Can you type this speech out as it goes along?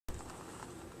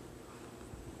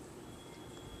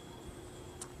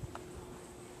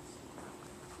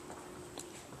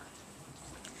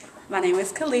My name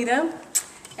is Kalita,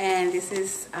 and this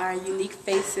is our Unique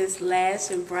Faces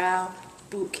Lash and Brow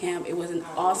Boot Camp. It was an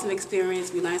awesome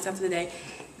experience. We learned something today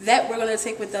that we're going to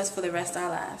take with us for the rest of our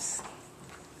lives.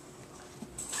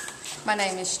 My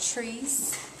name is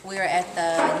Treese. We are at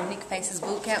the Unique Faces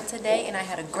Boot Camp today, and I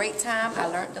had a great time. I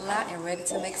learned a lot and ready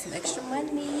to make some extra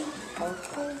money.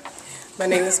 Okay. My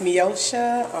name is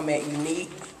Miosha. I'm at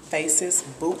Unique Faces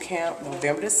Boot Camp,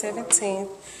 November the 17th.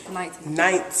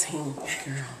 19th.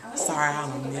 Girl, sorry, I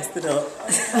messed it up.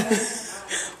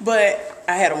 But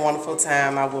I had a wonderful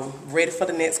time. I was ready for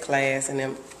the next class, and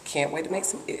then can't wait to make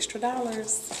some extra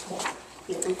dollars.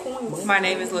 My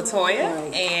name is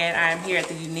Latoya, and I'm here at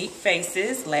the Unique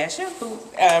Faces Lash and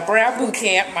Brow Boot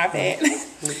Camp, my bad,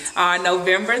 on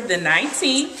November the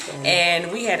 19th,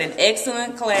 and we had an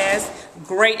excellent class,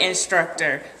 great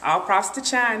instructor, all props to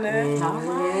China,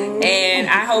 and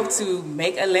I hope to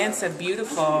make Atlanta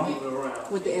beautiful.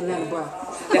 With the Atlanta brow.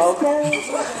 Okay.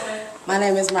 My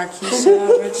name is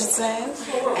Markeisha Richardson,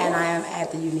 and I am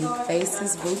at the Unique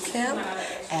Faces Boot Camp,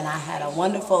 and I had a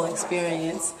wonderful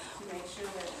experience.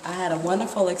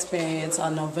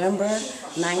 On November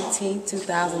 19,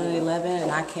 2011,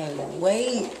 and I can't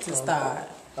wait to start.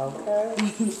 Okay.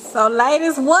 So,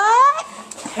 ladies, what?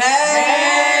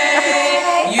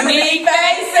 Hey! Unique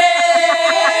Faces!